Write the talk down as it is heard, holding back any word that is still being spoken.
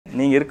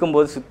நீங்க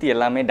இருக்கும்போது சுத்தி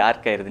எல்லாமே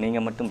டார்க் ஆயிருது, நீங்க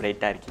மட்டும்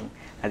பிரைட்டா இருக்கீங்க.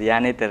 அது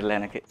ஏனே தெரியல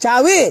எனக்கு.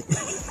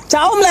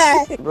 சாவும்ல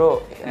ப்ரோ,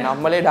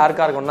 நம்மளே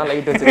டார்க்கா இருக்கோம்னா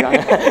லைட்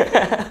வச்சிருக்காங்க.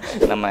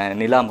 நம்ம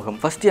நிலா முகம்.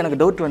 ஃபர்ஸ்ட் எனக்கு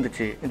டவுட்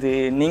வந்துச்சு, இது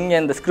நீங்க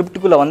இந்த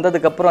ஸ்கிரிப்டுக்குள்ள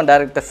வந்ததுக்கு அப்புறம்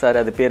டைரக்டர்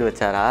சார் அது பேர்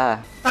வச்சாரா?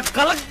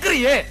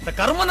 கலக்குறியே, இந்த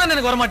கர்மம் தான்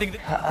எனக்கு வர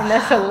மாட்டேங்குது. என்ன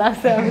சொல்லலாம்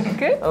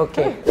சாருக்கு?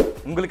 ஓகே,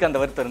 உங்களுக்கு அந்த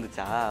வருத்தம்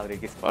இருந்துச்சா?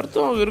 அவருக்கு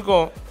வருத்தம்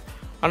இருக்கும்.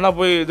 அண்ணா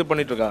போய் இது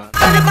பண்ணிட்டு இருக்கா.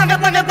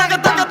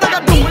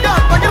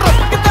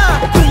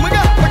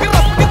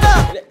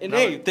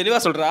 தெளிவா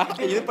சொல்றா,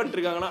 இது பண்ணிட்டு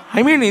இருக்காங்கன்னா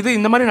ஐ மீன் இது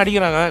இந்த மாதிரி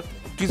நடிக்கிறாங்க,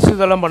 கிஸ்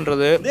இதெல்லாம்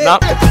பண்றது.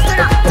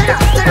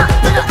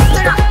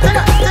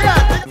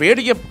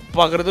 வேடிக்கை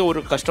பார்க்கறது ஒரு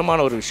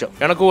கஷ்டமான ஒரு விஷயம்.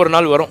 எனக்கு ஒரு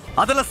நாள் வரும்,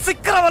 அதுல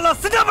சிக்கறவெல்லாம்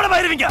சிதாபடம்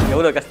ஆயிருவீங்க.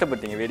 எவ்வளவு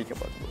கஷ்டப்பட்டீங்க வேடிக்கை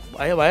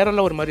பார்க்கும்போது?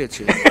 வயரெல்லாம் ஒரு மாதிரி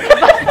ஆச்சு.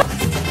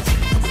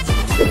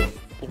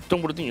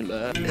 புத்தம் கொடுத்தீங்கல்ல,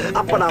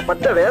 அப்ப நான்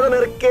பட்ட வேதனை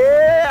இருக்கே,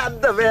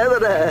 அந்த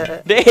வேதனை.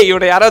 டேய்,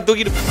 இவனை யாராவது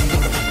தூக்கிட்டு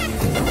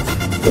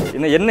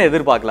இன்னும் என்ன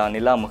எதிர்பார்க்கலாம்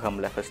நிலா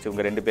முகம்ல ஃபர்ஸ்ட்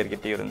உங்க ரெண்டு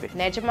பேர்கிட்ட இருந்து?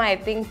 நிஜமா ஐ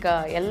திங்க்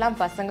எல்லாம்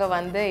பசங்க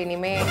வந்து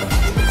இனிமே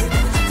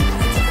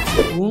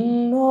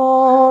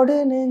உன்னோடு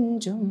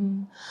நெஞ்சும்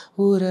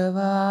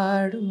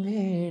உறவாடும்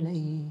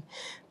வேளை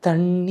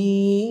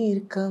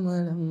தண்ணீர்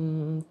கமலம்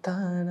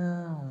தானா.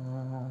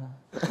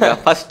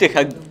 ஃபர்ஸ்ட்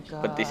ஹக்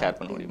பத்தி ஷேர்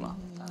பண்ண முடியுமா?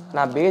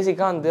 நான்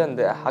பேசிக்காக வந்து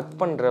அந்த ஹக்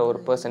பண்ணுற ஒரு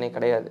பர்சனே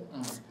கிடையாது.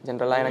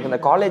 ஜென்ரலாக எனக்கு இந்த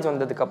காலேஜ்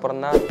வந்ததுக்கு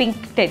அப்புறம் தான்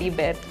pink teddy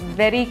bear,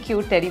 very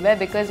cute teddy bear.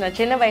 Because நான்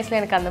சின்ன வயசுல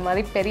எனக்கு அந்த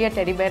மாதிரி பெரிய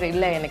டெடி பேர்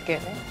இல்லை. எனக்கு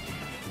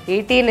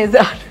 18 is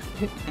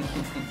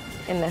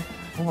என்ன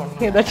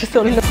ஏதாச்சும்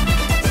சொல்லு.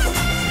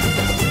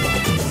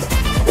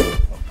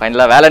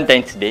 ஃபைனலாக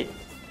வேலண்டைன்ஸ் டே.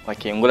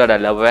 ஓகே, உங்களோட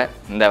லவ்வை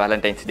இந்த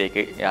வேலண்டைன்ஸ்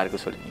டேக்கு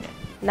யாருக்கு சொல்லுவீங்க?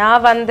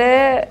 நான் வந்து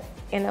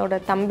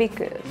என்னோட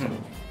தம்பிக்கு.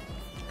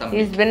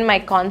 Is been my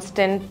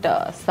constant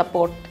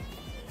support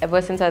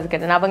ever since.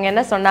 அதுக்கு அவங்க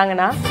என்ன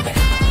சொன்னாங்கன்னா,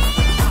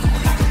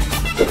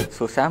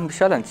 so Sam,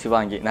 Vishal and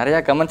Shivangi நிறையா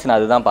கமெண்ட்ஸ் நான்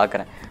அதுதான்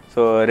பார்க்குறேன்.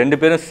 ஸோ ரெண்டு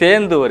பேரும்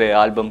சேர்ந்து ஒரு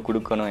ஆல்பம்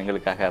கொடுக்கணும்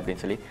எங்களுக்காக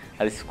அப்படின்னு சொல்லி,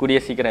 அது கூடிய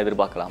சீக்கிரம்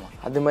எதிர்பார்க்கலாமா?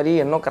 அது மாதிரி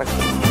இன்னும்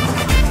கரெக்டாக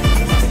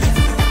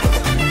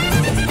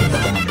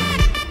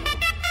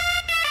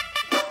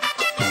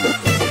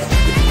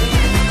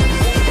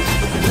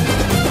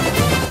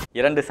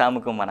இரண்டு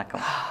சாமுக்கும்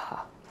வணக்கம்.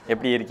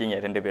 எப்படி இருக்கீங்க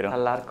ரெண்டு பேரும்?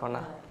 நல்லா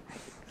இருக்கோண்ணா.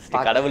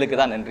 கடவுளுக்கு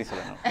தான் நன்றி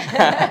சொல்லணும்.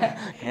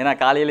 ஏன்னா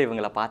காலையில்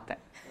இவங்களை பார்த்தேன்,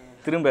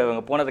 திரும்ப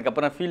இவங்க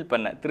போனதுக்கப்புறம் ஃபீல்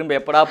பண்ணேன், திரும்ப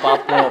எப்படா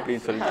பார்ப்போம்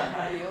அப்படின்னு சொல்லிட்டு.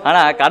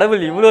 ஆனால்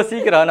கடவுள் இவ்வளோ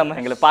சீக்கிரம் நம்ம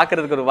எங்களை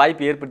பார்க்கறதுக்கு ஒரு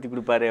வாய்ப்பு ஏற்படுத்தி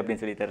கொடுப்பாரு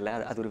அப்படின்னு சொல்லி தெரியல.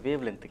 அது ஒரு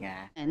வேவ் லென்த்துங்க.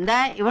 இந்த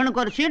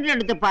இவனுக்கு ஒரு சீட்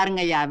எடுத்து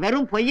பாருங்க ஐயா,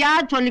 வெறும் பொய்யா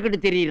சொல்லிக்கிட்டு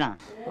தெரியலாம்.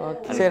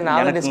 சரி,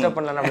 நான் டிஸ்டர்ப்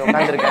பண்ணல, நான்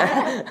உட்காந்துருக்கேன்.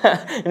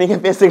 நீங்க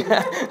பேசுங்க.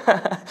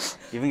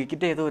 இவங்க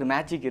கிட்ட ஏதோ ஒரு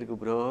மேஜிக்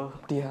இருக்கு ப்ரோ.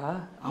 அப்படியா?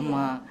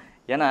 ஆமாம்,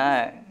 ஏன்னா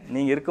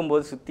நீங்கள்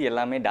இருக்கும்போது சுற்றி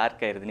எல்லாமே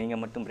டார்க் ஆயிருது,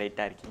 நீங்கள் மட்டும்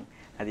பிரைட்டாக இருக்கீங்க.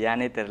 அது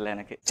ஏனே தெரியல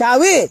எனக்கு.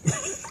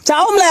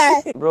 சாவும்ல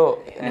ப்ரோ,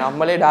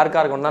 நம்மளே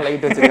டார்க்கா இருக்கோம்னா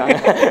லைட் வச்சிருக்காங்க.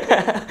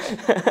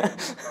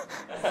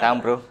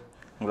 சாம் ப்ரோ,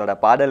 உங்களோட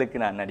பாடலுக்கு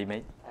நான் அடிமை,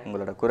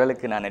 உங்களோட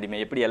குரலுக்கு நான் அடிமை.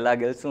 எப்படி எல்லா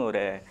கேர்ள்ஸும்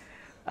ஒரு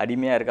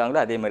அடிமையாக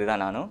இருக்காங்களோ அதே மாதிரி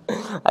தான் நானும்.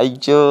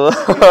 ஐயோ,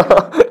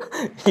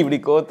 இப்படி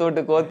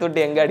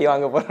கோத்துட்டு எங்கே அடி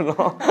வாங்க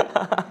போகிறோம்?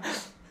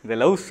 இந்த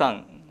லவ்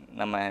சாங்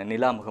நம்ம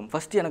நிலா முகம்.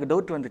 ஃபர்ஸ்ட் எனக்கு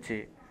டவுட் வந்துச்சு,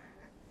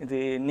 இது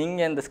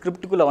நீங்கள் இந்த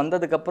ஸ்கிரிப்டுக்குள்ளே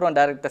வந்ததுக்கப்புறம்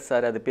டைரக்டர்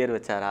சார் அது பேர்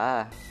வச்சாரா?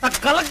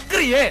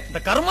 கலக்குறியே, இந்த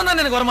கர்மம்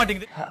தான் எனக்கு வர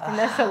மாட்டேங்குது.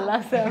 என்ன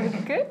சொல்லலாம்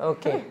சாருக்கு?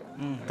 ஓகே,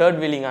 தேர்ட்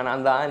வீலிங்கா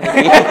நான் தான்.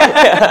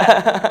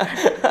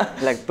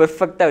 லைக்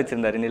பெர்ஃபெக்டாக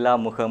வச்சுருந்தாரு நிலா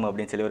முகம்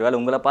அப்படின்னு சொல்லி. ஒருவேளை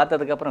உங்களை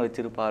பார்த்ததுக்கப்புறம்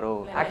வச்சுருப்பாரோ?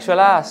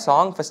 ஆக்சுவலாக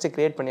சாங் ஃபஸ்ட்டு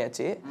க்ரியேட்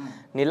பண்ணியாச்சு.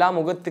 நிலா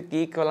முகத்துக்கு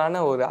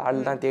ஈக்குவலான ஒரு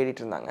ஆள் தான்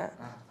தேடிட்டு இருந்தாங்க.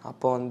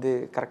 அப்போ வந்து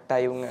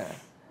கரெக்டாக இவங்க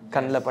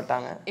கண்ணில்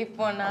பட்டாங்க.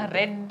 இப்போ நான்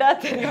ரெட்டா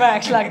தெரியும்.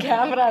 ஆக்சுவலா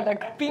கேமரால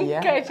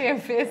பிங்க் ஆயிடுச்சு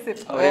என் ஃபேஸ்.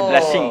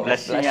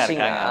 பிளஷிங்கா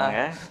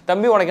இருக்காங்க.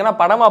 தம்பி, உனக்கு என்ன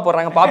படமா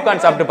போடுறாங்க,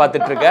 பாப்கார்ன் சாப்பிட்டு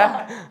பார்த்துட்டு இருக்க?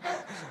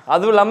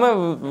 அதுவும் இல்லாம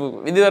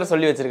இது வேற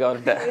சொல்லி வச்சிருக்க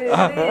அவர்கிட்ட.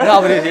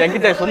 அவரு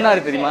என்கிட்ட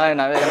சொன்னாரு தெரியுமா,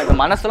 எனக்கு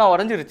மனசெல்லாம்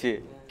உடஞ்சிருச்சு,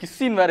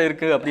 கிஸ்ஸின் வேற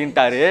இருக்கு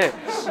அப்படின்ட்டாரு.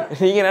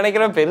 நீங்க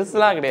நினைக்கிற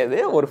பெருசுலாம் கிடையாது,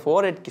 ஒரு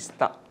 4 கிஸ்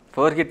தான்.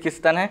 4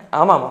 கிஸ் தானே?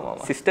 ஆமா ஆமா ஆமா.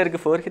 சிஸ்டருக்கு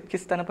 4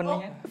 கிஸ் தானே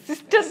பண்ணீங்க?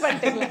 சிஸ்டர்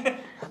பண்ணிட்டீங்க.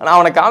 நான்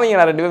அவனை காமிங்க,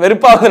 நான் 2 பேரும்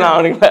வெறுப்பாவது. நான்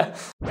அவனுக்கு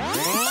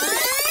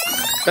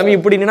தம்பி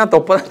இப்படி நின்னா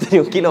தொப்பதான்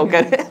தெரியும். கீழே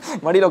உட்காரு,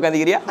 மடியில்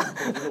உட்காந்துக்கிறியா?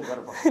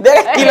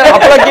 கீழே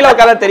அப்பெல்லாம் கீழே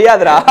உட்கார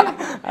தெரியாதுடா.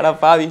 அட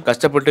பாவி,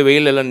 கஷ்டப்பட்டு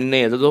வெயில் எல்லாம் நின்று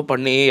எதோ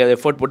பண்ணி அதை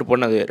எஃபோர்ட் போட்டு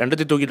பண்ணது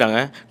ரெண்டுத்தையும் தூக்கிட்டாங்க.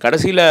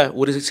 கடைசியில்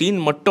ஒரு சீன்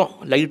மட்டும்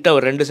லைட்டாக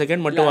ஒரு 2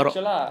 செகண்ட் மட்டும் வரும்.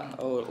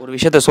 ஒரு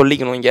விஷயத்த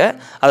சொல்லிக்கணும் இங்கே,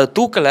 அதை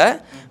தூக்கலை.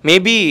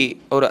 மேபி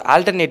ஒரு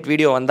ஆல்டர்னேட்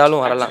வீடியோ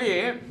வந்தாலும் வரலாம்.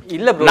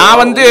 இல்ல ப்ரோ, நான்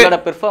வந்து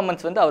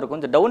பெர்ஃபார்மன்ஸ் வந்து அவர்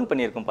கொஞ்சம் டவுன்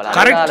பண்ணியிருக்கும் போல.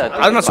 கரெக்ட்,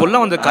 அது நான்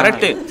சொல்ல வந்து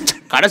கரெக்ட்.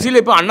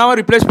 கடைசியில் இப்போ அண்ணாவை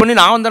ரிப்ளேஸ் பண்ணி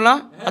நான் வந்தேன்னா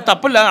அது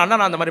தப்பு இல்லை. அண்ணா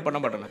நான் அந்த மாதிரி பண்ண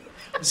மாட்டேன்.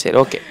 சரி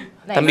ஓகே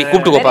தம்பி,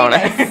 கூப்பிட்டு கோப்பா அவனை.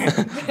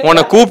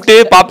 உன்னை கூப்பிட்டு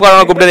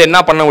பாப்கார்னை கூப்பிட்டு என்ன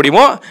பண்ண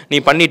முடியுமோ நீ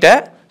பண்ணிட்ட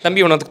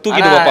தம்பி. உனக்கு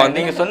தூக்கிட்டு போப்பா.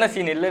 நீங்க சொன்ன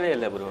சீன் இல்லவே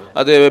இல்லை ப்ரோ.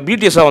 அது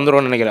பிடிஎஸ்ஸாக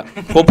வந்துடும் நினைக்கிறேன்.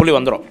 ஹோப்ஃபுல்லி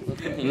வந்துடும்.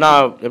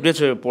 நான்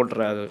எப்படியாச்சும்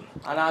போட்டுறேன். அது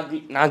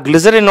நான்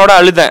கிளிசரினோட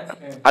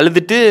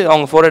அழுதுட்டு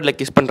அவங்க ஃபோர்ஹெட்ல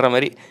கிஸ் பண்ற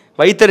மாதிரி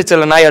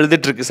வயிற்றுச்சல நாய்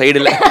அழுதுட்டு இருக்கு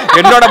சைடில்.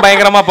 என்னோட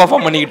பயங்கரமா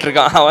பர்ஃபார்ம் பண்ணிக்கிட்டு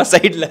இருக்கான் அவன்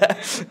சைடில்.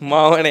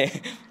 மாவனே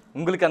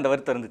உங்களுக்கு அந்த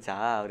வருத்தம் இருந்துச்சா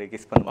அவர்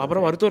கிஸ் பண்ணுவோம்?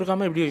 அப்புறம் வருத்தம்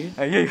இருக்காமல் எப்படி?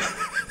 ஐயோ,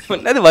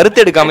 என்னது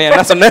வருத்தம் எடுக்காம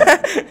என்ன சொன்னேன்?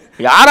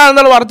 யாராக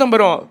இருந்தாலும் வருத்தம்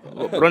பெறும்.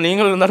 அப்புறம்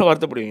நீங்களும் இருந்தாலும்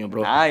வருத்தப்படுவீங்க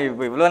ப்ரோ. நான்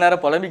இப்போ இவ்வளோ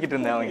நேரம் புலம்பிக்கிட்டு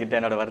இருந்தேன் அவங்ககிட்ட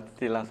என்னோட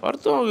வருத்தத்தையெல்லாம்.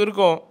 வருத்தம்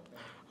இருக்கும்.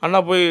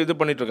 அண்ணா போய் இது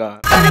பண்ணிட்டு இருக்கா.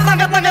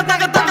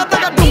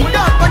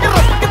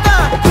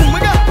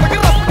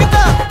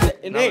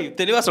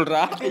 தெளிவா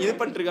சொல்றா, இது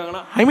பண்ணிட்டு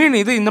இருக்காங்கன்னா ஐ மீன்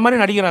இது இந்த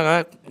மாதிரி நடிக்கிறாங்க,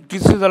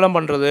 கிஸ் இதெல்லாம்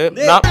பண்றது.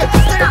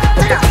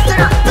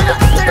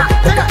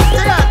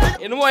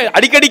 என்னமோ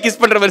அடிக்கடி கிஸ்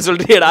பண்ற மாதிரி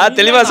சொல்றியடா,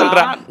 தெளிவா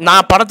சொல்றா.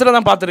 நான் படத்துல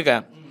தான்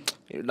பார்த்துருக்கேன்.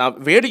 நான்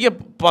வேடிக்கை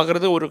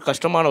பார்க்கறது ஒரு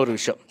கஷ்டமான ஒரு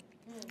விஷயம்.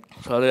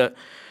 ஸோ அது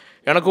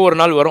எனக்கு ஒரு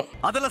நாள் வரும்.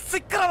 அதில்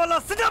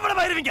சிக்கிறவெல்லாம்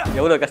சிதாபடமாயிருவீங்க.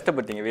 எவ்வளோ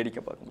கஷ்டப்பட்டீங்க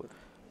வேடிக்கை பார்க்கும்போது?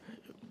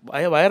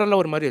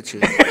 வயரெல்லாம் ஒரு மாதிரி ஆச்சு.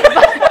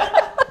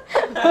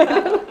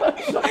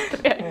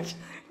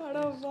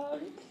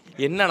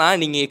 என்னன்னா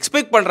நீங்க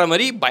எக்ஸ்பெக்ட் பண்ற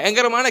மாதிரி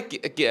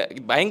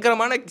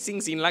பயங்கரமான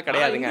கிசிங் சீன்லாம்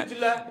கிடையாதுங்க.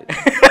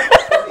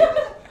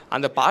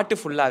 அந்த பாட்டு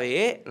ஃபுல்லாகவே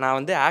நான்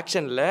வந்து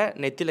ஆக்ஷனில்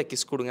நெத்தியில்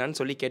கிஸ் கொடுங்கன்னு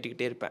சொல்லி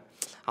கேட்டுக்கிட்டே இருப்பேன்.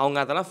 அவங்க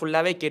அதெல்லாம்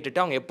ஃபுல்லாகவே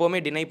கேட்டுட்டு அவங்க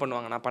எப்போவுமே டினை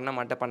பண்ணுவாங்க, நான்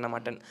பண்ண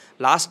மாட்டேன்னு.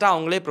 லாஸ்ட்டாக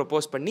அவங்களே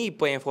ப்ரப்போஸ் பண்ணி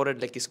இப்போ என்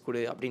ஃபோர்ஹெட்டில் கிஸ்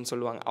கொடு அப்படின்னு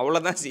சொல்லுவாங்க.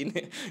 அவ்வளோதான்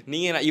சீனு.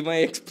 நீங்கள்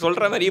இவன்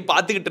சொல்கிற மாதிரி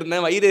பார்த்துக்கிட்டு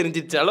இருந்தேன், வயிறு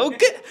எரிஞ்சிச்ச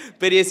அளவுக்கு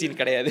பெரிய சீன்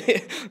கிடையாது.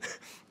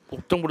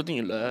 புத்தம்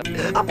கொடுத்தீங்கல்ல,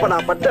 அப்ப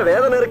நான் பட்ட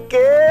வேதனை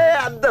இருக்கே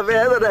அந்த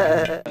வேதனை.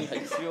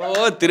 ஐயோ,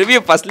 திரும்பி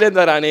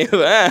ஃபர்ஸ்ட்லேருந்து வரானே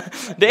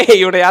டேய்,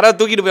 இவனை யாராவது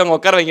தூக்கிட்டு போய் அவங்க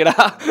உட்கார வைங்கடா.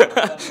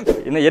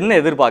 என்ன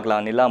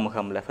எதிர்பார்க்கலாம் நிலா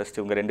முகம்ல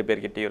ஃபர்ஸ்ட் உங்க 2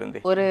 பேர்கிட்டயும்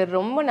இருந்து? ஒரு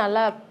ரொம்ப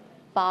நல்லா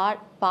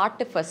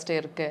பாட்டு ஃபர்ஸ்ட்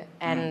இருக்கு.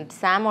 அண்ட்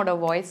சாமோட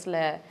வாய்ஸ்ல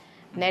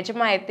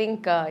நிஜமா ஐ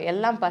திங்க்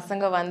எல்லாம்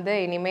பசங்க வந்து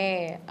இனிமே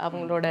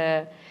அவங்களோட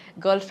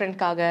கேர்ள்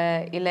ஃப்ரெண்ட்காக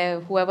இல்லை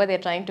whoever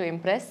they're trying to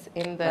impress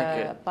இந்த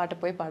பாட்டை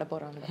போய் பாட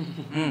போறாங்க.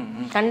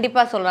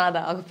 கண்டிப்பா சொல்றேன், அது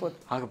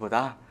ஆக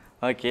போகுதா?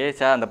 ஓகே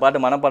சார், அந்த பாட்டு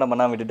மனப்பாடம்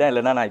பண்ணாம விட்டுட்டேன்,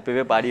 இல்லைன்னா நான்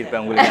இப்பவே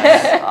பாடியிருப்பேன் உங்களுக்கு.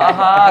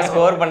 ஆஹா,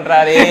 ஸ்கோர்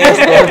பண்றாரு.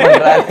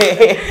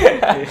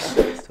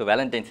 ஸோ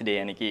வேலண்டைன்ஸ் டே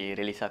அன்னைக்கு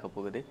ரிலீஸ் ஆக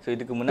போகுது. ஸோ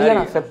இதுக்கு முன்னாடி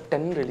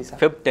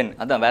Feb 10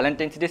 அதான்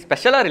வேலண்டைன்ஸ் டே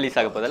ஸ்பெஷலாக ரிலீஸ்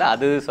ஆக போகுதுல,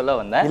 அது சொல்ல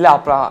வந்தேன். இல்ல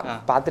அப்புறம்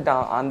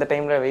பார்த்துட்டான், அந்த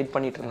டைம்ல வெயிட்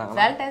பண்ணிட்டு இருந்தாங்க.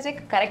 வேலண்டைன்ஸ் டே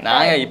கரெக்ட்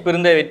நாங்கள் இப்போ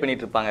இருந்தே வெயிட்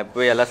பண்ணிட்டு இருப்பாங்க.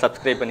 இப்போ எல்லாம்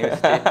சப்ஸ்கிரைப் பண்ணி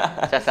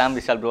வச்சுட்டு சாம்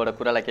விஷால் ப்ரோட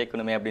குரலை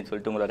கேட்கணுமே அப்படின்னு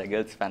சொல்லிட்டு உங்களோட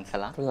கேர்ள்ஸ் ஃபேன்ஸ்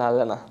எல்லாம்.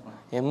 இல்லைண்ணா,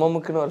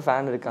 எம்எம்முக்குன்னு ஒரு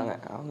ஃபேன் இருக்காங்க.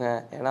 அவங்க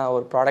ஏன்னா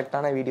ஒரு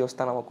ப்ராடக்டான வீடியோஸ்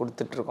தான் நம்ம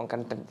கொடுத்துட்ருக்கோம்,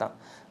 கண்டென்ட் தான்.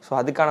 ஸோ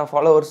அதுக்கான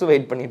ஃபாலோவர்ஸும்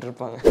வெயிட் பண்ணிட்டு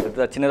இருப்பாங்க.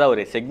 அதுதான் சின்னதாக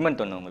ஒரு செக்மெண்ட்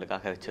ஒன்று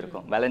உங்களுக்காக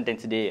வச்சுருக்கோம்.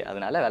 வேலண்டைன்ஸ் டே,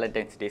 அதனால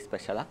வேலண்டைன்ஸ் டே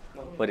ஸ்பெஷலாக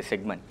ஒரு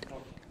செக்மெண்ட்.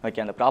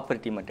 ஓகே, அந்த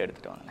ப்ராப்பர்ட்டி மட்டும்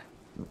எடுத்துகிட்டு வாங்க.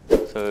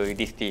 So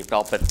it is the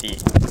property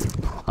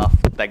of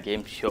the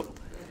game show.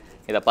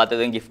 இதை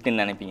பார்த்ததும்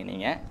கிஃப்ட்டுன்னு நினைப்பீங்க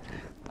நீங்கள்,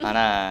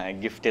 ஆனால்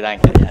கிஃப்ட்டு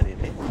தான் கிடையாது.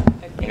 இது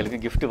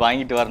எங்களுக்கு கிஃப்ட்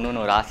வாங்கிட்டு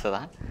வரணும்னு ஒரு ஆசை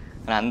தான்.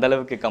 ஆனால்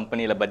அந்தளவுக்கு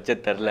கம்பெனியில்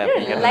பட்ஜெட் தரல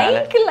அப்படிங்கிறதுனால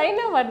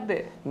லைனாக வருது.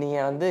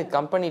 நீங்கள் வந்து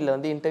கம்பெனியில்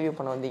வந்து இன்டர்வியூ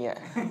பண்ண வந்தீங்க,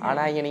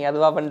 ஆனால் இங்கே நீங்கள்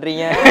அதுவாக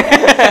பண்ணுறீங்க.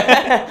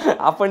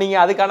 அப்போ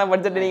நீங்கள் அதுக்கான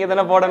பட்ஜெட்டை நீங்கள்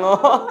தானே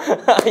போடணும்.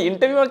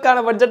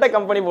 இன்டர்வியூக்கான பட்ஜெட்டை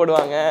கம்பெனி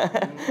போடுவாங்க.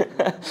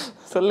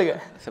 சொல்லுங்க.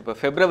 இப்போ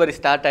February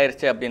ஸ்டார்ட்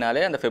ஆயிடுச்சு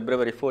அப்படின்னாலே அந்த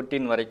February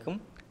 14 வரைக்கும்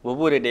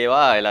ஒவ்வொரு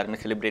டேவாக எல்லாருமே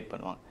செலிப்ரேட்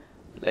பண்ணுவாங்க.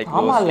 லைக்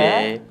ரோஸ் டே,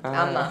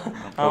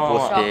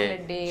 ப்ரோபோஸ்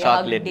டே,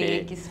 சாக்லேட் டே,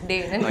 கிஸ் டே.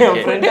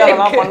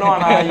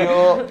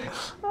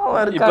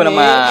 இப்போ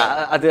நம்ம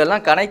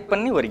அதெல்லாம் கனெக்ட்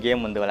பண்ணி ஒரு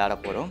கேம் வந்து விளையாட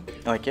போகிறோம்.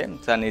 ஓகே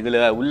சார், இதில்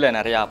உள்ள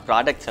நிறையா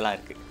ப்ராடக்ட்ஸ் எல்லாம்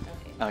இருக்குது.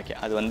 ஓகே,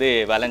 அது வந்து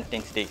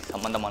வேலண்டைன்ஸ் டே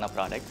சம்மந்தமான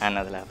ப்ராடக்ட்.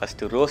 அண்ட் அதில்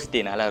first rose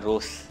டேனால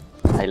rose,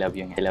 I love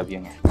யூங்க, ஐ லவ்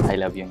யூங்க, ஐ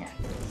லவ் யூங்க.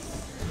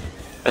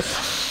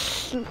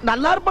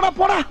 நல்லா இருப்படா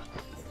போடா.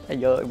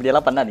 ஐயோ,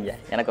 இப்படியெல்லாம் பண்ணாதீங்க,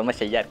 எனக்கு ரொம்ப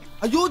ஷையா இருக்கு.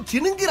 ஐயோ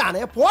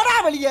ஜினுங்கிறானே, போடா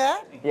வெளியே.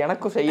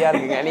 எனக்கும் செய்யா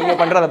இருக்குங்க நீங்கள்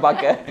பண்ணுறதை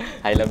பார்க்க.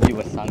 I love you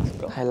songs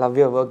bro. I love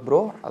your work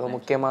bro. அது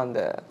முக்கியமாக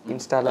அந்த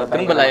இன்ஸ்டாவில்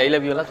திரும்ப ஐ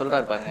லவ் யூலாம்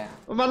சொல்கிறாரு பாருங்க.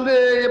 வந்து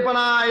இப்போ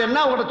நான்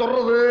என்ன உங்கள்கிட்ட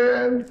சொல்றது?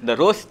 இந்த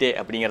ரோஸ் டே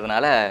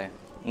அப்படிங்கிறதுனால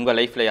உங்கள்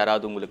லைஃப்பில்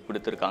யாராவது உங்களுக்கு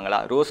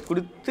கொடுத்துருக்காங்களா? ரோஸ்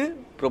கொடுத்து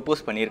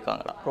ப்ரொப்போஸ்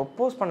பண்ணியிருக்காங்களா?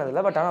 ப்ரொப்போஸ்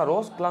பண்ணதில்லை, பட் ஆனால்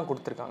ரோஸ்க்குலாம்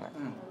கொடுத்துருக்காங்க.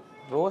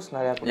 ரோஸ்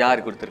நிறையா.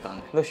 யார்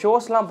கொடுத்துருக்காங்க? இந்த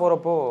ஷோஸ்லாம்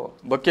போகிறப்போ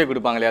பொக்கே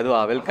கொடுப்பாங்களே, அதுவா?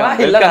 Welcome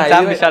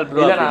welcome Vishal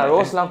bro. இல்லை, நான்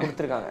ரோஸ்லாம்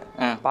கொடுத்துருக்காங்க.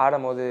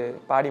 பாடும்போது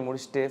பாடி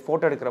முடிச்சுட்டு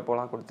ஃபோட்டோ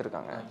எடுக்கிறப்போலாம்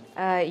கொடுத்துருக்காங்க.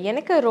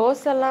 எனக்கு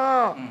ரோஸ்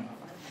எல்லாம்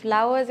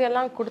ஃப்ளவர்ஸ்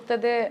எல்லாம்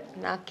கொடுத்தது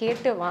நான்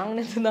கேட்டு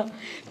வாங்கினது தான்.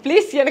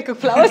 ப்ளீஸ் எனக்கு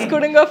ஃப்ளவர்ஸ்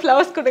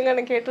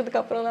கொடுங்கன்னு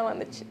கேட்டதுக்கு அப்புறம் தான்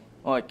வந்துச்சு.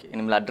 ஓகே,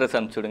 இனிமேல் அட்ரஸ்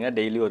அனுப்பிச்சி விடுங்க.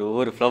 டெய்லி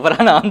ஒவ்வொரு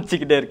ஃப்ளவராக நான்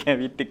அனுப்பிச்சிக்கிட்டே இருக்கேன்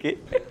வீட்டுக்கு.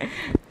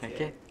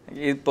 ஓகே,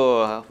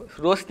 இப்போது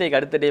ரோஸ் டேக்கு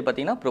அடுத்த டே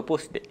பார்த்தீங்கன்னா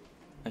ப்ரொப்போஸ் டே.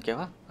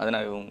 ஓகேவா?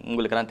 அதனால்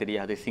உங்களுக்கெல்லாம்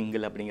தெரியாது,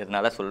 சிங்கிள்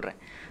அப்படிங்கிறதுனால சொல்கிறேன்.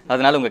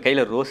 அதனால் உங்கள்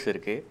கையில் ரோஸ்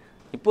இருக்குது.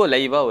 இப்போது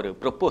லைவாக ஒரு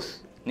ப்ரொப்போஸ்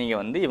நீங்கள்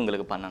வந்து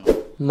இவங்களுக்கு பண்ணணும்.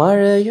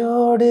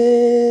 மழையோடு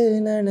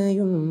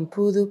நனையும்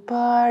புது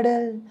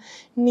பாடல்,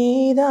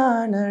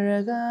 நீதான்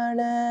அழகான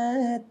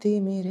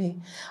திமிரே,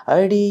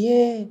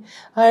 அடியே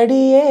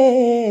அடியே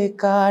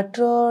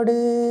காற்றோடு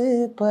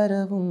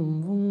பரவும்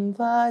உன்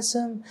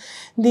வாசம்,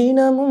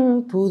 தினமும்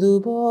புது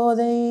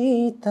போதை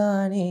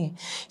தானே,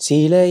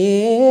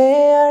 சிலையே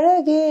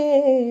அழகே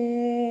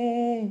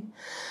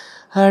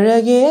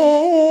அழகே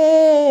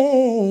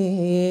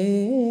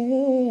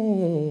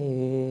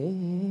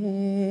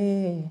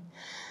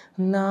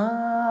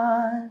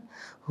நான்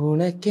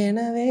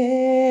உனக்கெனவே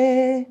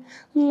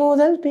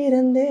முதல்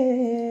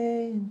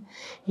பிறந்தேன்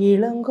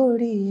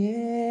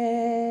இளங்கொடியே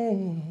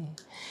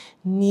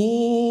நீ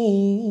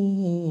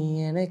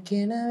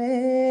எனக்கெனவே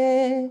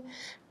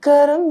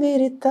கரம்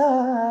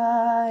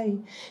விரித்தாய்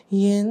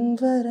என்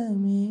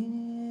வரமே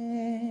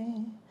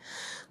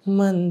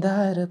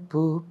மந்தார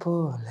பூ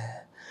போல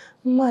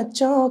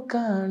மச்சம்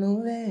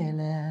காணும்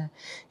வேலை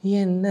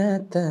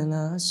என்னத்த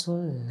நான்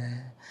சொல்ல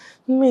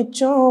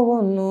மிச்சம்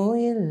ஒன்றும்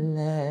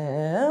இல்லை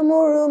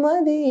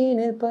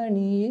முழுமதியினில்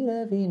பனி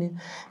இரவினில்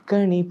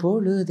கனி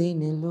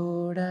பொழுதினில்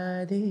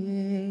ஓடாதே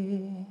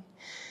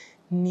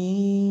நீ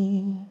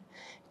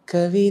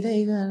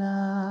கவிதைகளா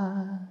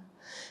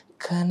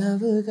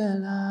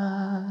கனவுகளா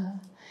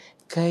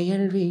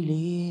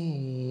கயல்விழியே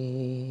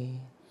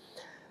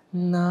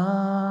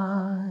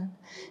நான்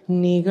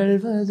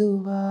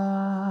நிகழ்வதுவா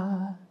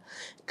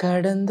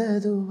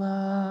கடந்ததுவா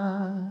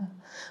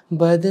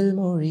பதில்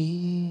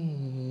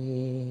மொழியே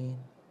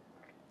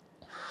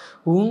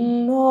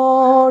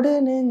உன்னோடு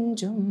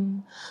நெஞ்சும்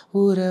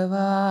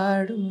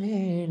உறவாடும்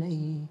வேளை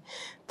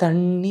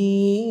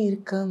தண்ணீர்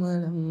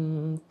கமலம்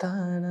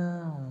தானா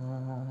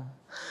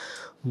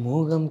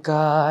முகம்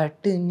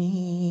காட்டு நீ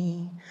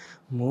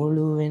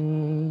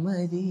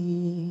முழுவெண்மதி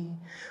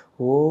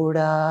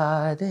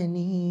ஓடாத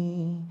நீ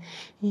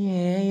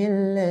ஏன்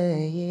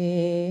இல்லையே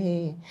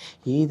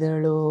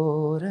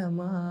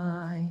இதழோரமாய்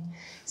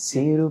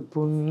சிறு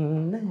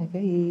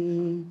புன்னகை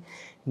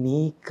நீ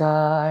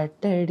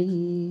காட்டடி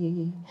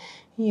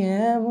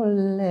ஏன்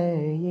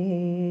முல்லையே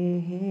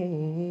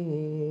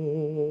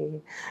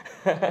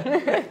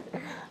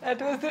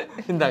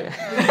இந்தாங்க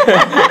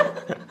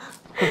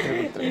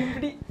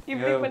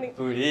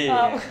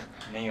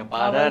நீங்க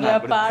பாட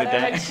நான்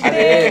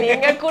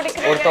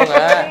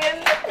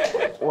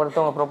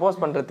ஒருத்தவங்க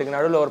ப்ரொபோஸ் பண்றதுக்கு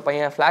நடுவில் ஒரு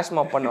பையன் ஃபிளாஷ்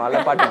மாப் பண்ணுவான்ல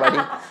பாட்டு பாடி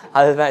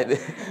அதுதான் இது.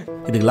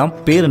 இதுக்கெல்லாம்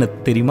பேர் எனக்கு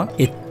தெரியுமா?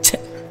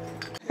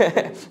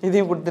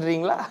 இதையும்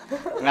கொடுத்துட்றீங்களா?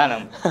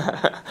 வேணாம்.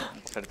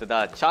 அடுத்ததா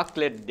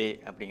சாக்லேட் டே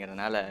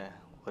அப்படிங்கிறதுனால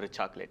ஒரு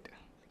சாக்லேட்.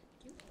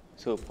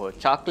 ஸோ இப்போது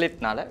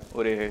சாக்லேட்னால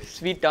ஒரு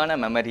ஸ்வீட்டான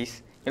மெமரிஸ்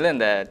இல்லை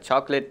இந்த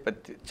சாக்லேட்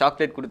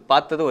கொடுத்து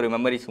பார்த்தது ஒரு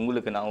மெமரிஸ்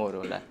உங்களுக்கு நான்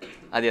வரும்ல,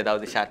 அது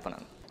ஏதாவது ஷேர்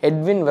பண்ணணும்.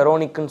 எட்வின்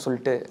வெரோனிக்குன்னு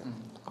சொல்லிட்டு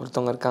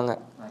ஒருத்தவங்க இருக்காங்க.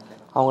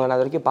 அவங்கள நான்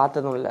அது வரைக்கும்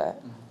பார்த்ததும் இல்லை,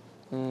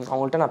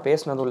 அவங்கள்ட்ட நான்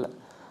பேசினதும் இல்லை.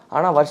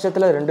 ஆனால்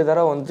வருஷத்தில் 2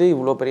 தடவை வந்து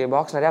இவ்வளோ பெரிய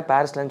பாக்ஸ் நிறையா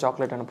பாரிஸ்லேருந்து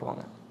சாக்லேட்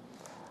அனுப்புவாங்க.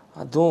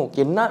 அதுவும்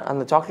என்ன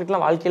அந்த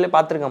சாக்லேட்லாம் வாழ்க்கையிலே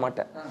பார்த்துருக்க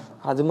மாட்டேன்.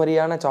 அது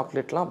மாதிரியான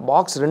சாக்லேட்லாம்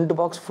பாக்ஸ் 2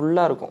 பாக்ஸ்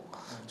ஃபுல்லாக இருக்கும்.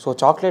 ஸோ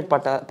சாக்லேட்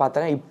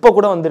பார்த்தேன்னா இப்போ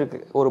கூட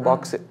வந்திருக்கு ஒரு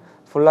பாக்ஸு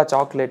ஃபுல்லாக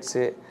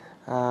சாக்லேட்ஸு.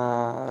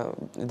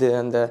 இது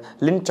அந்த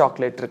லிண்ட்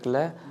சாக்லேட்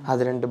இருக்குல்ல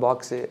அது 2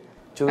 பாக்ஸு.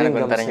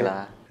 தரீங்களா?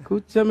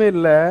 கூச்சமே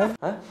இல்லை.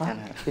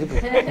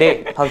 டே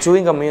அவன்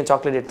சூயிங் கம்மியும்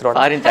சாக்லேட் எடுத்துருவான்.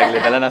 ஆரஞ்சு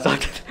சாக்லேட் எல்லாம் நான்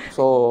சாப்பிட்டேன்.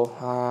 ஸோ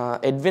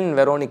எட்வின்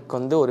வெரோனிக்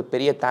வந்து ஒரு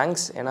பெரிய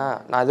தேங்க்ஸ். ஏன்னா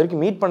நான் இது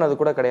வரைக்கும் மீட் பண்ணது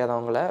கூட கிடையாது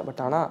அவங்கள.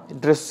 பட் ஆனால்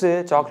ட்ரெஸ்ஸு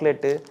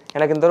சாக்லேட்டு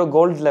எனக்கு இந்த தடவை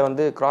கோல்டில்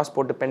வந்து கிராஸ்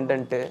போட்டு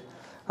பெண்டன்ட்டு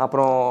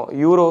அப்புறம்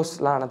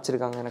யூரோஸ்லாம்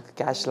அனுப்பிச்சிருக்காங்க எனக்கு,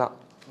 கேஷ்லாம்.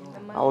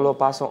 அவ்வளோ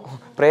பாசம்.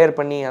 ப்ரேயர்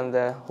பண்ணி அந்த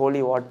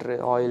ஹோலி வாட்ரு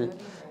ஆயில்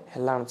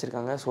எல்லாம்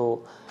அனுப்பிச்சிருக்காங்க. ஸோ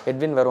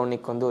எட்வின்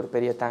வெரோனிக் வந்து ஒரு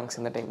பெரிய தேங்க்ஸ்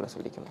இந்த டைமில்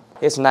சொல்லிக்கணும்.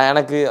 எஸ், நான்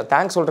எனக்கு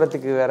தேங்க்ஸ்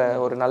சொல்கிறதுக்கு வேறு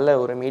ஒரு நல்ல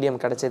ஒரு மீடியம்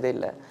கிடைச்சதே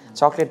இல்லை.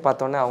 சாக்லேட்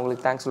பார்த்தோன்னே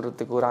அவங்களுக்கு தேங்க்ஸ்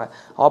சொல்கிறதுக்கு ஒரு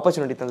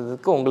ஆப்பர்ச்சுனிட்டி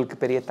தந்ததுக்கு உங்களுக்கு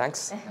பெரிய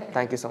தேங்க்ஸ்.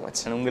 Thank you so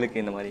much. உங்களுக்கு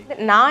இந்த மாதிரி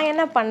நான்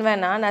என்ன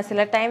பண்ணுவேன்னா, நான்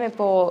சில டைம்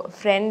இப்போது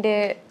ஃப்ரெண்டு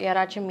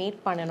யாராச்சும் மீட்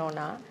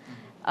பண்ணணுன்னா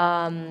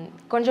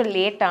கொஞ்சம்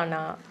லேட்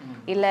ஆனா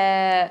இல்லை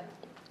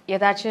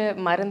ஏதாச்சும்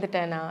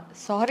மறந்துட்டேன்னா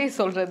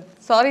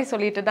சாரி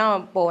சொல்லிட்டு தான்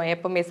போவேன்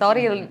எப்போவுமே.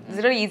 Sorry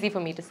is very easy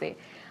for me to say.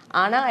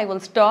 ஆனால் I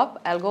will stop,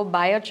 I will go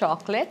by a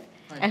chocolate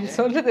and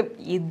சொல்கிறது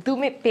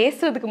எதுவுமே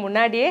பேசுறதுக்கு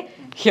முன்னாடியே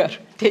here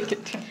take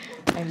it,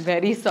 I am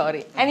very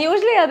sorry. And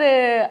usually அது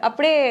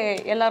அப்படியே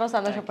எல்லாரும்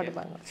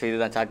சந்தோஷப்பட்டுப்பாங்க. ஸோ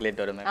இதுதான்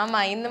சாக்லேட் வரும்.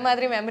 ஆமாம், இந்த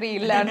மாதிரி மெமரி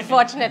இல்லை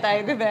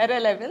அன்ஃபார்ச்சுனேட்டாக. இது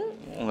வேறு லெவல்.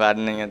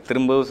 உங்கள் நீங்கள்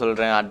திரும்பவும்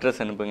சொல்கிறேன்,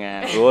 அட்ரஸ் அனுப்புங்க.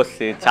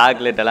 ரோஸு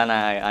சாக்லேட் எல்லாம்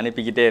நான்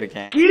அனுப்பிக்கிட்டே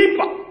இருக்கேன்.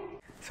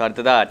 ஸோ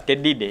அடுத்ததா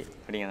டெட்டி டே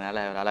அப்படிங்கிறதுனால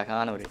ஒரு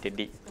அழகான ஒரு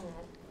Teddy.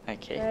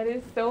 Okay,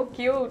 so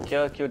cute.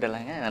 Cute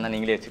எல்லாங்க வேணா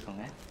நீங்களே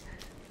வச்சுக்கோங்க.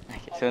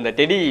 ஓகே, ஸோ இந்த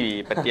டெடி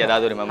பற்றி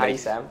ஏதாவது ஒரு மெமரி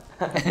சாம்?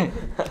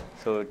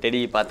 ஸோ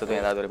டெடி பார்த்ததும்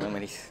ஏதாவது ஒரு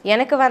மெமரிஸ்?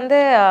 எனக்கு வந்து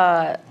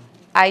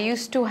I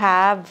used to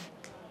have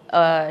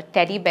a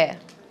teddy bear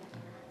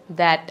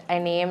that I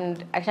named.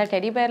 Actually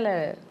teddy bearல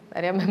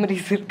நிறைய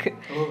மெமரிஸ் இருக்கு.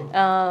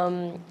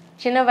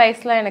 சின்ன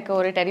வயசுல எனக்கு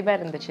ஒரு டெடி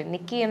பேர் இருந்துச்சு,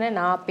 நிக்கின்னு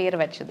நான்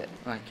பேர் வச்சது.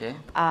 Okay.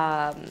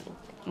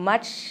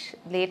 Much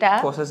later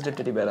possessed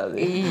teddy bear அது.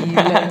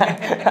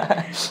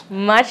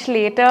 Much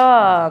later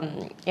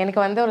எனக்கு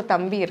வந்து ஒரு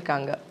தம்பி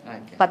இருக்காங்க,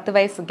 10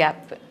 வயசு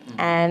கேப்.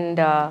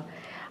 அண்ட்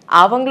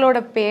அவங்களோட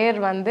பேர்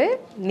வந்து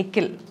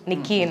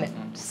நிக்கின்னு.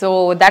 ஸோ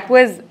தட்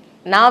வாஸ்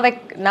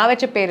நான்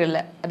வச்ச பேர்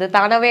இல்லை, அது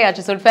தானாகவே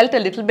ஆச்சு. So it felt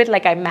a little bit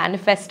like I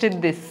manifested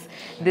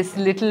this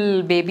little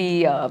baby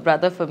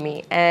brother for me.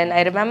 And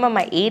I remember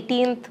my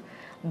 18th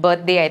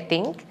birthday, I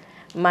think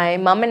my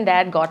mom and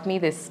dad got me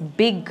this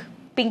big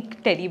pink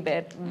teddy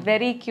bear,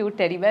 very cute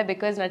teddy bear,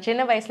 because நான்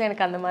சின்ன வயசுல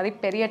எனக்கு அந்த மாதிரி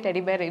பெரிய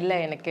teddy bear இல்லை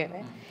எனக்கு.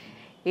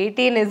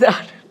 18 is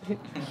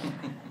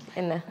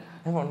என்ன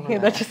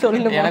ஏதாச்சும்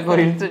சொல்லணும். எனக்கு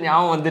ஒரு இன்சிடென்ட்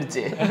ஞாபகம்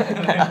வந்துருச்சு,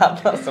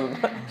 அதான்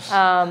சொல்றேன்.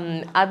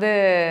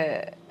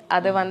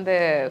 அது வந்து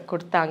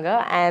கொடுத்தாங்க.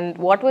 And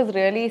what was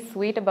really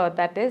sweet about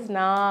that is,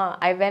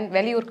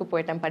 வெளியூருக்கு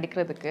போயிட்டேன்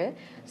படிக்கிறதுக்கு.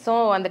 ஸோ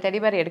அந்த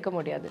டெடிபேர் எடுக்க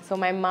முடியாது. So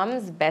my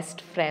mumps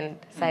best friend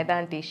Saida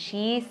aunty,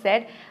 she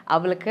said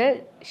அவளுக்கு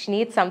she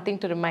needs something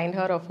to remind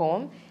her of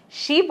home.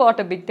 She bought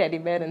a big teddy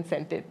bear and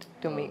sent it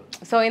to me.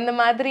 So இந்த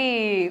மாதிரி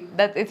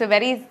it's a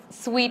very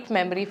sweet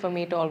memory for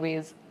me to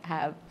always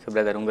have. So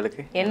brother,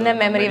 உங்களுக்கு என்ன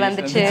memory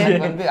வந்துச்சு?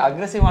 வந்து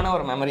அக்ரெசிவான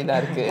ஒரு memory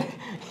தான் இருக்கு.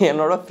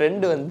 என்னோட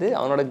ஃப்ரெண்டு வந்து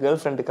அவனோட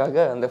கேர்ள் ஃப்ரெண்டுக்காக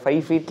அந்த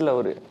 5 feet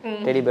ஒரு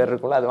டெடி பேர்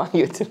இருக்கும்ல, அது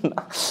வாங்கி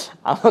வச்சிருந்தான்.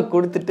 அவன்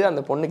கொடுத்துட்டு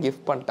அந்த பொண்ணு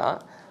கிஃப்ட் பண்ணிட்டான்.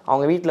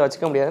 அவங்க வீட்டில்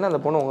வச்சுக்க முடியாதுன்னு அந்த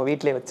பொண்ணு உங்கள்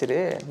வீட்டிலே வச்சிரு,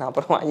 நான்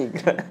அப்புறம்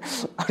வாங்கிக்கிறேன்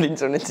அப்படின்னு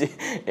சொன்னிச்சு.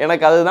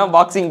 எனக்கு அதுதான்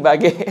பாக்ஸிங்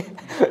பேக்கே.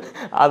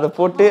 அதை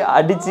போட்டு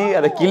அடித்து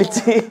அதை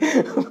கிழிச்சு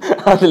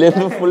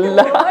அதுலேருந்து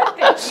ஃபுல்லாக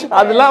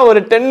அதெல்லாம் ஒரு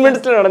 10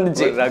 minutesல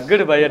நடந்துச்சு.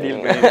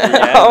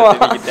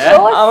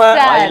 அவன்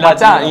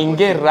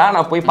இங்கே இருறா,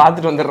 நான் போய்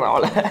பார்த்துட்டு வந்துடுறேன்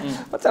அவளை,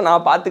 மச்சான்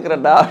நான்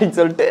பார்த்துக்கிறேன்டா அப்படின்னு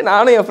சொல்லிட்டு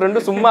நானும் என்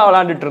ஃப்ரெண்டும் சும்மா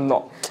விளாண்டுட்டு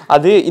இருந்தோம்.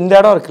 அது இந்த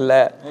இடம் இருக்குல்ல,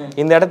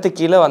 இந்த இடத்துக்கு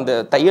கீழே அந்த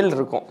தையல்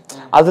இருக்கும்,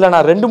 அதில்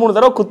நான் 2-3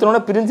 தடவை குத்துனோட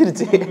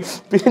பிரிஞ்சிருச்சு.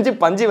 பிரிஞ்சு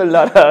பஞ்சு வெள்ள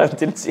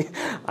ஆரம்பிச்சிருச்சு.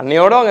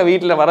 அன்னையோட அவங்க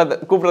வீட்டில் வரதை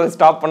கூப்பிடுறத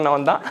ஸ்டாப்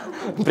பண்ணவன் தான்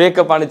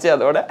பிரேக்கப் ஆனிச்சு.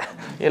 அதோட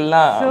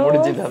எல்லாம்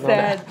முடிஞ்சுது.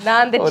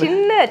 நான் அந்த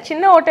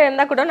சின்ன ஓட்டை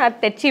இருந்தா கூட நான்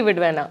தைச்சி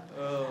விடுவேன்.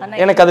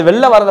 எனக்கு அது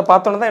வெளில வரதை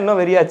பார்த்தோன்னு தான் இன்னும்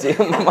வெறியாச்சு,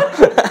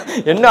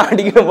 என்ன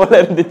அடிக்கிற போல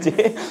இருந்துச்சு.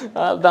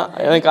 அதுதான்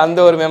எனக்கு அந்த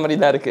ஒரு மெமரி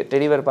தான் இருக்கு.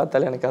 டெலிவர்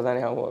பார்த்தாலே எனக்கு அதான்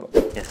ஞாபகம் வரும்.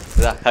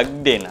 ஹக்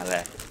டேனால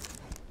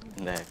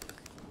இந்த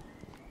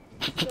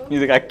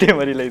இது ஹக் டே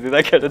மாதிரி இல்லை,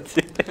 இதுதான்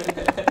கிடைச்சு.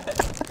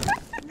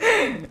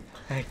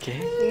 ஓகே,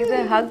 இது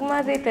ஹக்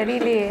மாதிரி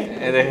தெரியலையே.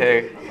 இது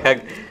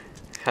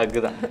ஹக்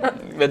தான்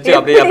வச்சு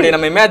அப்படியே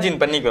நம்ம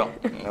இமேஜின் பண்ணிக்கிறோம்.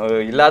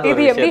 இல்லாத ஒரு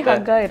விஷயத்தை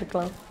ஹக்கா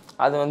இருக்கலாம்.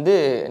 அது வந்து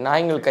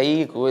நாய்கள் கை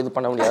இது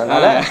பண்ண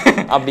முடியாதனால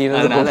அப்படி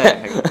இருந்ததுனால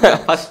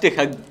ஃபர்ஸ்ட்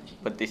ஹக்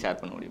பற்றி ஷேர்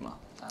பண்ண முடியுமா?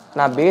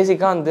 நான்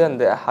பேசிக்காக வந்து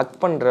அந்த ஹக்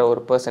பண்ணுற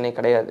ஒரு பர்சனே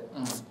கிடையாது.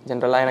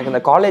 ஜென்ரலாக எனக்கு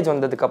இந்த காலேஜ்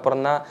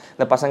வந்ததுக்கப்புறம் தான்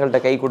இந்த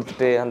பசங்கள்கிட்ட கை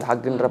கொடுத்துட்டு அந்த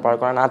ஹக்குன்ற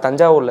பழக்கம். நான்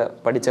தஞ்சாவூரில்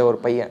படித்த ஒரு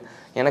பையன்,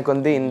 எனக்கு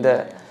வந்து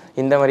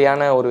இந்த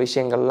மாதிரியான ஒரு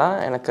விஷயங்கள்லாம்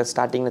எனக்கு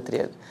ஸ்டார்டிங்கில்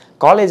தெரியாது.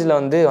 காலேஜில்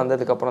வந்து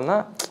வந்ததுக்கப்புறம்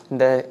தான்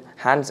இந்த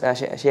ஹேண்ட்ஸ்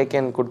ஷேக்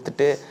ஹேண்ட்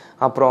கொடுத்துட்டு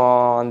அப்புறம்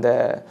அந்த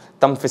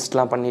தம்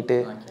ஃபிஸ்ட்லாம் பண்ணிவிட்டு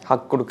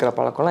ஹக் கொடுக்குற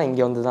பழக்கம்லாம்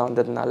இங்கே வந்து தான்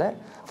வந்ததுனால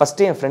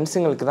ஃபஸ்ட்டு என்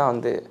ஃப்ரெண்ட்ஸுங்களுக்கு தான்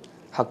வந்து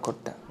ஹக்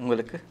கொடுத்தேன்.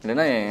 உங்களுக்கு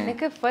இல்லைன்னா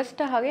எனக்கு ஃபர்ஸ்ட்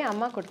ஹக்கே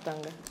அம்மா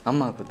கொடுத்தாங்க.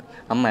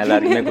 அம்மா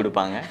எல்லாருக்குமே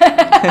கொடுப்பாங்க.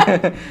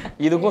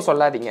 இதுக்கும்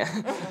சொல்லாதீங்க,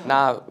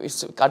 நான்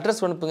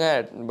அட்ரஸ் அனுப்புங்க,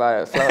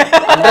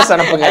 அட்ரஸ்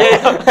அனுப்புங்க,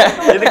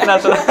 எதுக்கு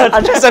நான் சொல்ல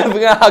அட்ரஸ்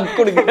அனுப்புங்க, ஹக்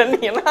கொடுக்குறேன்னு.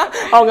 ஏன்னா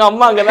அவங்க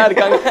அம்மா அங்கே தான்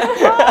இருக்காங்க.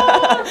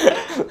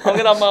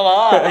 அவங்க அம்மாவா?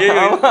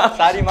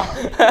 சாரிம்மா,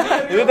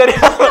 இது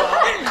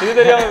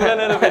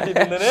தெரியாம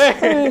பேசிட்டு இருந்தேன்.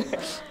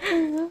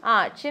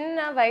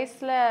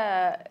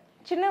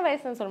 சின்ன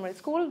வயசுன்னு சொல்ல முடியாது,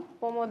 ஸ்கூல்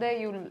போகும்போது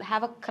you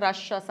have a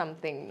crush or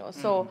something.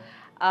 So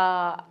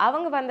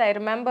அவங்க வந்து ஐ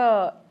ரிமெம்பர்,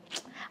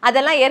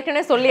 அதெல்லாம்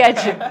ஏற்கனவே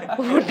சொல்லியாச்சு,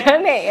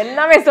 உடனே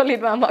எல்லாமே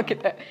சொல்லிடுவேன் அம்மா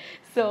கிட்ட.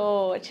 ஸோ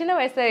சின்ன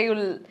வயசு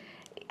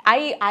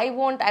ஐ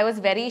வாஸ்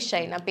வெரி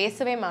ஷை. நான்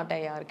பேசவே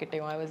மாட்டேன்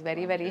யார்கிட்டையும். I was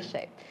very very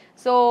shy.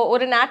 So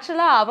ஒரு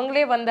நேச்சுரலாக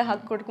அவங்களே வந்து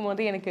ஹக்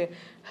கொடுக்கும்போது எனக்கு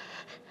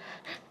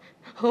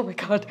oh my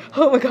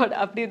god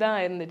அப்படி தான்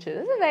இருந்துச்சு.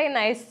 It's a very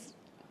nice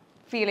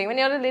feeling when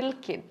you're a little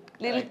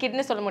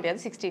kidன்னு சொல்ல முடியாது,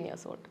 16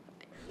 years old.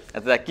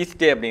 அதுதான் கிஸ்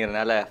டே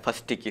அப்படிங்கிறதுனால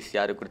ஃபர்ஸ்ட் கிஸ்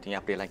யாரு கொடுத்தீங்க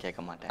அப்படியெல்லாம்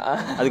கேட்க மாட்டேன்.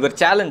 அதுக்கு ஒரு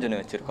சேலஞ்ச்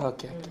ஒன்று வச்சிருக்கோம்.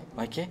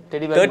 ஓகே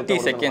 30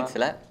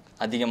 secondsல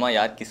அதிகமாக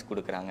யார் கிஸ்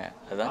கொடுக்குறாங்க,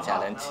 அதுதான்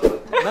சேலஞ்ச்.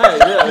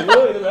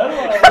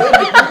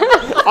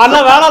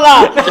 அண்ணா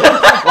வேணாம்,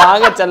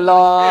 வாங்க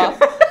செல்லம்,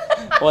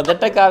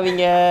 உதட்ட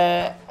காவிங்க.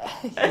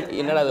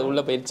 என்னடா அது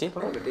உள்ள போயிடுச்சு?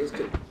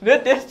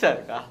 டேஸ்டா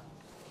இருக்கா?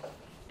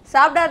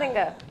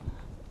 சாப்பிடாதீங்க.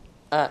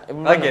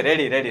 ஓகே,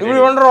 ரெடி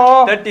இப்படி பண்றோம்.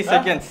 30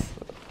 seconds.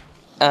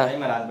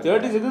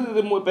 30 seconds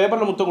இது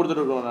பேப்பர்ல முத்த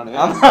கொடுத்துட்டு இருக்கோம் நானு.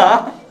 ஆமா,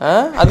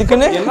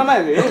 அதுக்குன்னு என்னன்னா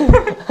இது?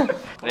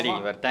 Ready,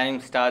 your time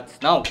starts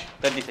now.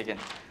 30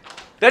 seconds.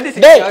 30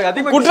 டேய் seconds.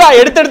 அதிகமா குட்றா,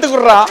 எடுத்து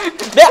குட்றா.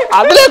 டேய்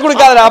அதுலயே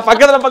குடுக்காதடா,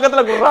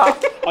 பக்கத்துல குட்றா.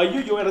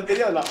 ஐயோ எனக்கு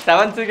தெரியாதுடா.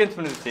 7 seconds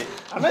முடிஞ்சிச்சு.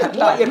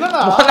 அண்ணா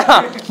என்னடா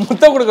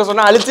முத்த கொடுக்க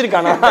சொன்னா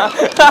அழிச்சிருக்கானா?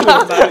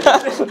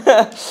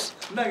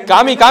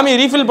 காமி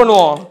ரீஃபில்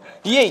பண்ணுவோம்.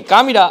 ஏய்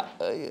காமிடா.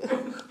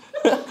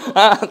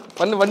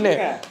 பண்ணு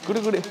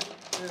குடு.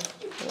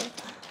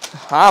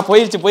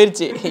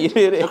 போயிருச்சு.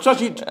 இரு extra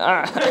sheet.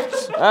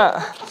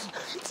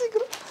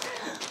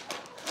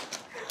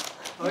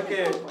 Okay,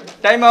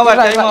 time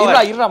over.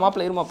 இருடா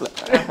மாப்ள.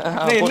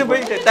 இன்னும்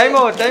போய் டைம்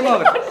ஓவர்.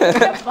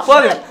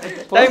 போதும்,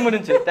 டைம்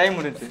முடிஞ்சு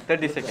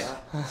 30 seconds.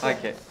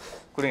 ஓகே,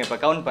 குடுங்க, இப்ப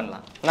கவுண்ட்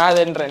பண்ணலாம். நான் அதை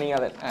என்றேன், நீங்க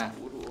அதை.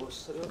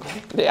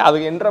 டேய்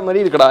அதுக்கு என்ற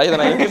மாதிரி இருக்குடா. இத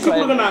நான் எங்க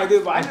சொல்லுங்க, நான் இது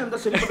வாயில இருந்தா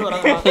செல்லிட்டு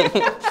வராங்க.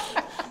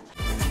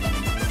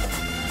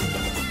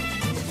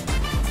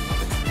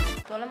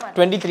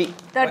 23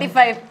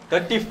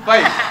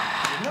 35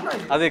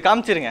 அது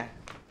காமிச்சிருங்க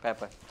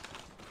பேப்பர்.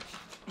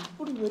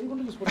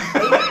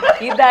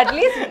 இது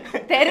அட்லீஸ்ட்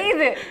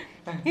தெரியுது.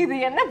 இது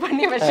என்ன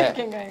பண்ணி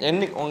வச்சிருக்கீங்க?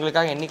 எண்ணி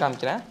உங்களுக்காக எண்ணி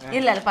காமிக்கிறேன்.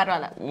 இல்ல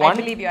பரவாயில்ல. I 1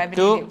 believe you.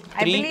 2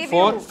 3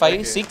 4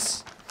 5 6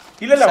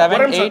 இல்ல 7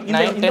 8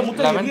 இந்த 9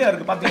 முத்து 10 11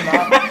 இருக்கு பாத்தீங்களா?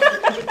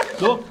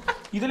 சோ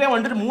இதுலயே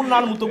வந்துட்டு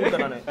 3-4 முத்து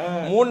கொடுத்தேன் நானு.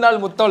 3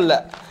 நாள் முத்தம் இல்ல.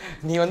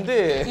 நீ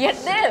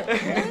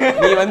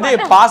என்ன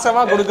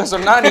பாசமா கொடுக்க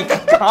சொன்னா நீ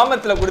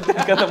காமத்துல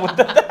கொடுத்திருக்க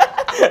முத்தத்தை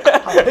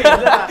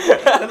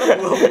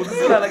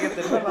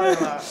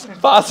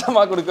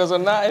பாசமா கொடுக்க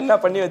சொன்னா என்ன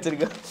பண்ணி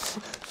வச்சிருக்க?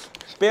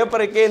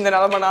 பேப்பருக்கே இந்த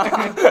நிலைமைனா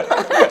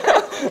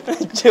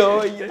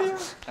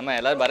நம்ம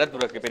எல்லாரும் பரத்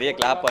ப்ரோக்கு பெரிய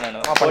கிளாப்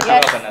பண்ணணும்.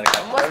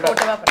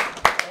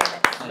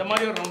 இந்த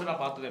மாதிரி ஒரு ரவுண்ட்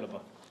நான் பார்த்ததே இல்லப்பா.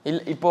 இல்ல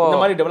இப்போ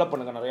இந்த மாதிரி டெவலப்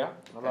பண்ணுங்க நிறைய.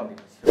 நல்லா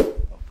இருக்கு.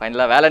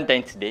 ஃபைனலா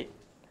வேலண்டைன்ஸ் டே.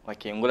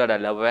 ஓகே, உங்களோட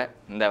லவ்வை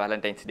இந்த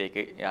வேலண்டைன்ஸ்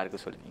டேக்கு யாருக்கு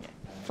சொல்லுவீங்க?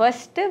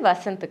 ஃபர்ஸ்ட்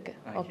வசந்துக்கு.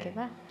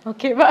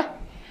 ஓகேவா?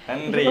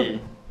 நன்றி.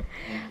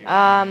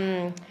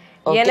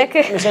 எனக்கு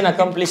மிஷன்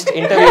அக்கம்ப்ளிஷ்ட்,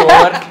 இன்டர்வியூ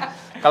ஓவர்.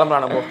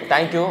 கிளம்பலாம் நம்ம.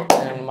 தேங்க்யூ.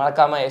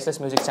 மறக்காம SS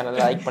மியூசிக் சேனலை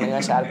லைக் பண்ணுங்க,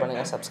 ஷேர்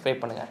பண்ணுங்க,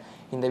 சப்ஸ்கிரைப் பண்ணுங்க.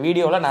 இந்த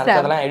வீடியோவில் நான்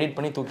அதெல்லாம் எடிட்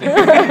பண்ணி தூக்கி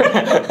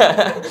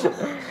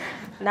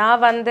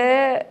நான் வந்து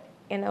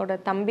என்னோட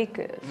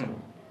தம்பிக்கு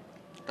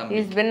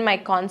is been my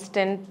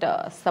constant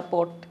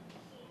support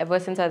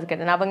ever since.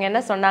 அதுக்கு அவங்க என்ன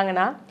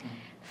சொன்னாங்கன்னா,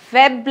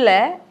 ஃபெப்ல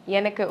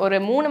எனக்கு ஒரு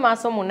 3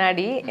 மாதம்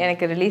முன்னாடி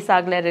எனக்கு ரிலீஸ்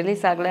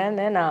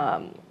ஆகலைன்னு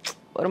நான்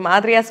ஒரு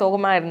மாதிரியாக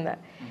சோகமாக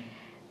இருந்தேன்.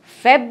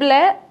 ஃபெப்ல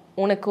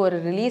உனக்கு ஒரு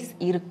ரிலீஸ்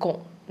இருக்கும்,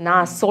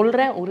 நான்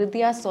சொல்கிறேன்,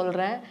 உறுதியாக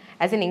சொல்கிறேன்.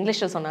 as in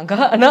இங்கிலீஷில் சொன்னாங்க.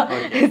 ஆனால்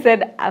he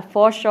said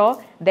for sure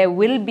there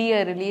will be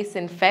a release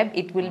in Feb.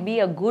 It will be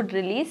a good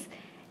release.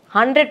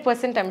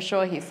 100% I'm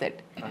sure, he said.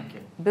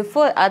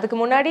 Before அதுக்கு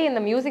முன்னாடி இந்த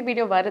மியூசிக்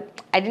வீடியோ வருது,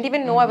 I didn't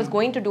even know I was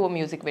going to do a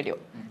music video.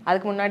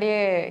 அதுக்கு முன்னாடியே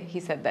he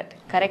said that.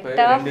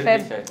 கரெக்டா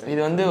Feb. இது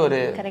வந்து ஒரு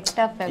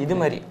கரெக்டா Feb. இது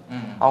மாதிரி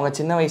அவங்க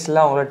சின்ன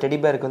வயசுல அவங்களோட டெடி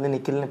பேருக்கு வந்து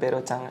நிக்கில்னு பேர்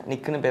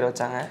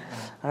வச்சாங்க,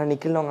 ஆனால்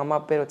நிக்கில்னு அவங்க அம்மா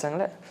பேர்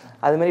வச்சாங்களே,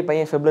 அது மாதிரி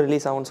பையன் ஃபெப்ல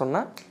ரிலீஸ் ஆகும்னு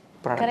சொன்னா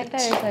கரெக்டா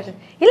இருக்காரு.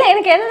 இல்ல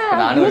எனக்கு என்ன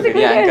மியூசிக்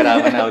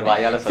அவர்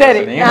வாயால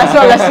சரி நான்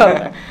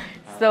சொல்றேன்.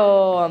 ஸோ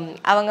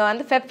அவங்க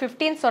வந்து Feb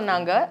 15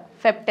 சொன்னாங்க,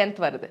 Feb 10th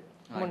வருது,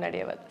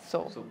 முன்னாடியே வருது. So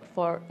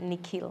for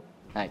Nikhil.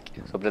 Okay.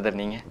 So brother,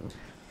 நீங்கள்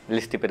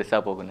லிஸ்ட்டு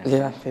பெருசாக போகணும்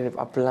இல்லையா?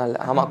 அப்படிலாம் இல்லை.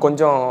 ஆமாம்,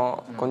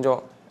 கொஞ்சம்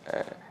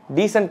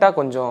டீசெண்டாக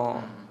கொஞ்சம்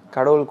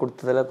கடவுள்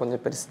கொடுத்ததில்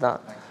கொஞ்சம் பெருசு தான்.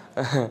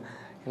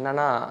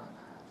 என்னன்னா,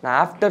 நான்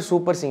ஆஃப்டர்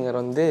சூப்பர்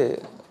சிங்கர் வந்து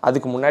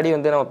அதுக்கு முன்னாடி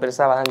வந்து நம்ம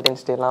பெருசாக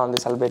வேலண்டைன்ஸ் டேலாம்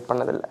வந்து செலிப்ரேட்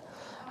பண்ணதில்லை.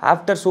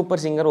 ஆஃப்டர்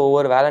சூப்பர் சிங்கர்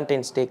ஒவ்வொரு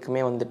வேலண்டைன்ஸ்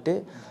டேக்குமே வந்துட்டு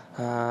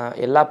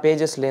எல்லா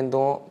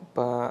பேஜஸ்லேருந்தும்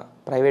இப்போ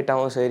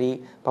ப்ரைவேட்டாகவும் சரி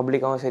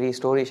பப்ளிக்காகவும் சரி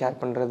ஸ்டோரி ஷேர்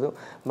பண்ணுறதும்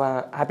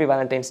ஹாப்பி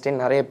வேலண்டைன்ஸ் டே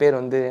நிறைய பேர்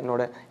வந்து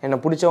என்னை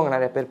பிடிச்சவங்க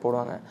நிறைய பேர்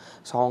போடுவாங்க.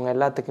 ஸோ அவங்க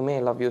எல்லாத்துக்குமே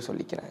லவ் யூ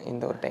சொல்லிக்கிறேன்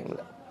இந்த ஒரு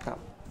டைமில்.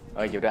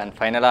 Okay bro. அண்ட்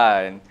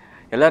ஃபைனலாக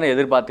எல்லோரும்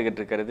எதிர்பார்த்துக்கிட்டு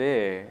இருக்கிறது,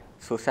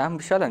 so Sam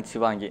Vishal and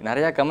Shivangi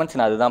நிறையா கமெண்ட்ஸ்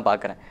நான் அதுதான்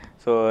பார்க்குறேன்.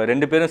 ஸோ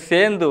 2 பேரும்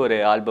சேர்ந்து ஒரு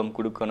ஆல்பம்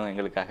கொடுக்கணும்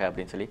எங்களுக்காக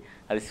அப்படின்னு சொல்லி,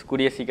 அது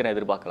கூடிய சீக்கிரம்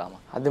எதிர்பார்க்கலாமா?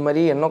 அது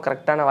மாதிரி இன்னும்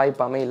கரெக்டான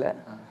வாய்ப்பு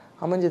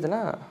அமைஞ்சதுன்னா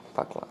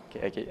பார்க்கலாம்.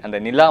 ஓகே. அந்த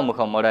நிலா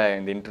முகமோட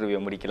இந்த இன்டர்வியூ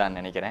முடிக்கலாம்னு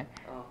நினைக்கிறேன்.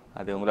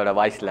 அது உங்களோட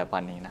வாய்ஸில்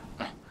பாடினீங்கன்னா.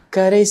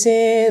 கரை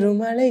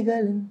சேரும்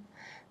அலைகளின்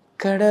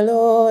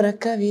கடலோர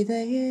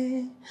கவிதையே,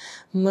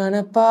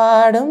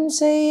 மனப்பாடம்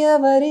செய்ய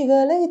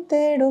வரிகளை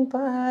தேடும்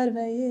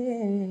பார்வையே,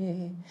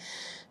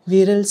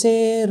 விரல்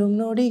சேரும்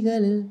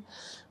நொடிகளில்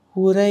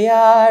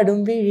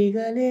உரையாடும்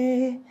விழிகளே,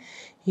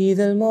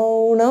 இதழ்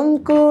மௌனம்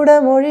கூட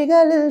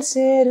மொழிகளில்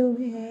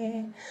சேருமே,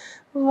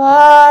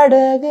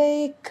 வாடகை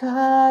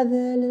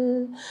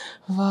காதலில்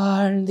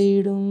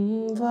வாழ்ந்திடும்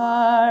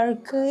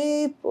வாழ்க்கை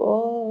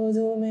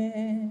போதுமே,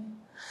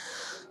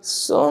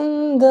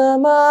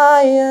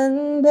 சொந்தமாய்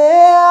அன்பே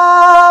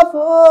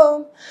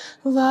ஆவோம்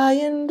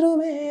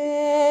வாயென்றுமே,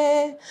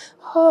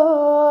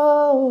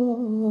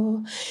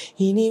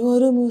 இனி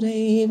ஒரு முறை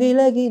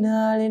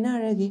விலகினால் என்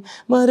அழகி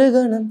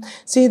மறுகணம்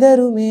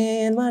சிதறுமே,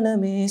 என்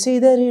மனமே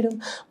சிதறிடும்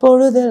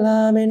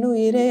பொழுதெல்லாம் என்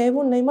உயிரே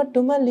உன்னை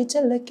மட்டும் அள்ளி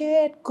செல்ல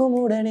கேட்கும்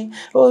உடனே,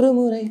 ஒரு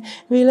முறை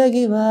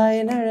விலகி வா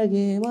என்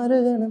அழகே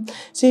மறுகணம்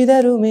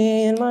சிதறுமே,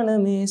 என்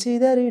மனமே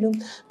சிதறிடும்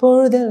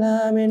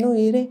பொழுதெல்லாம் என்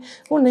உயிரே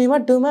உன்னை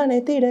மட்டும்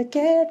அணைத்திட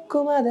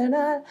கேட்கும்,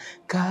 அதனால்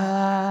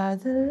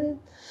காதல்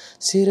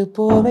சிறு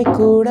போவை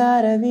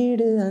கூடார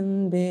வீடு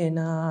அன்பே,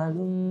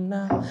 நாளும்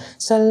நான்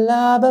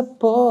சல்லாப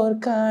போர்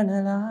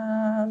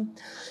காணலாம்,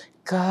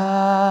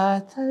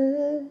 காதல்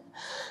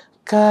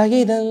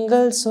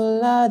காகிதங்கள்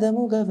சொல்லாத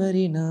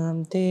முகவரி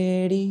நாம்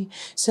தேடி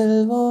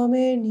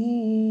செல்வோமே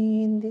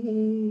நீந்தி.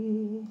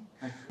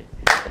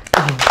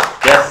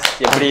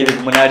 எப்படி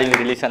இதுக்கு முன்னாடி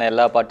ரிலீஸ் ஆன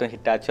எல்லா பாட்டும்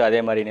ஹிட் ஆச்சு, அதே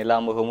மாதிரி நிலா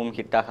முகமும்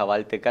ஹிட்டாக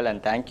வாழ்த்துக்கள்.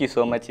 And thank you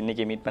so much.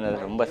 இன்னைக்கு மீட் பண்ணது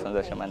ரொம்ப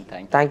சந்தோஷம். And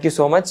thank you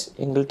so much.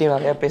 எங்கள்கிட்டையும்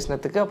நிறையா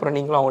பேசினதுக்கு, அப்புறம்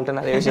நீங்களும் அவங்கள்ட்ட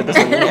நிறைய விஷயத்த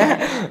சொன்னீங்க,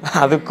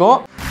 அதுக்கும்